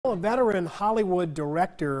Well, a veteran Hollywood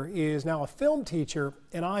director is now a film teacher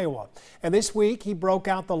in Iowa. And this week, he broke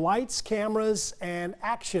out the lights, cameras, and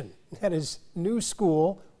action at his new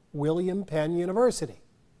school, William Penn University.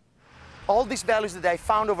 All these values that I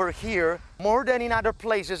found over here, more than in other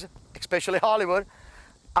places, especially Hollywood,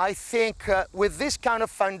 I think with this kind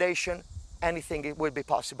of foundation, anything would be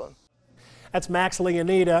possible. That's Max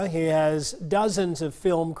Leonida. He has dozens of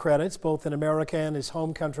film credits, both in America and his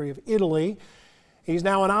home country of Italy. He's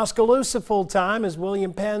now in Oskaloosa full-time as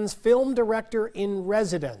William Penn's film director in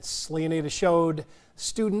residence. Leonida showed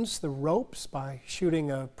students the ropes by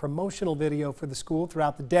shooting a promotional video for the school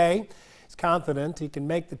throughout the day. He's confident he can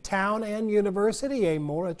make the town and university a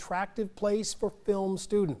more attractive place for film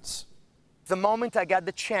students. The moment I got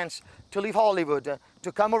the chance to leave Hollywood,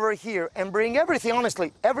 to come over here and bring everything,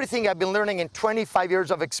 honestly, everything I've been learning in 25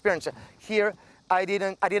 years of experience here, I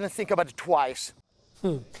didn't think about it twice.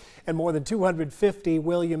 And more than 250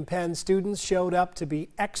 William Penn students showed up to be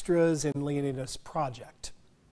extras in Leonida's project.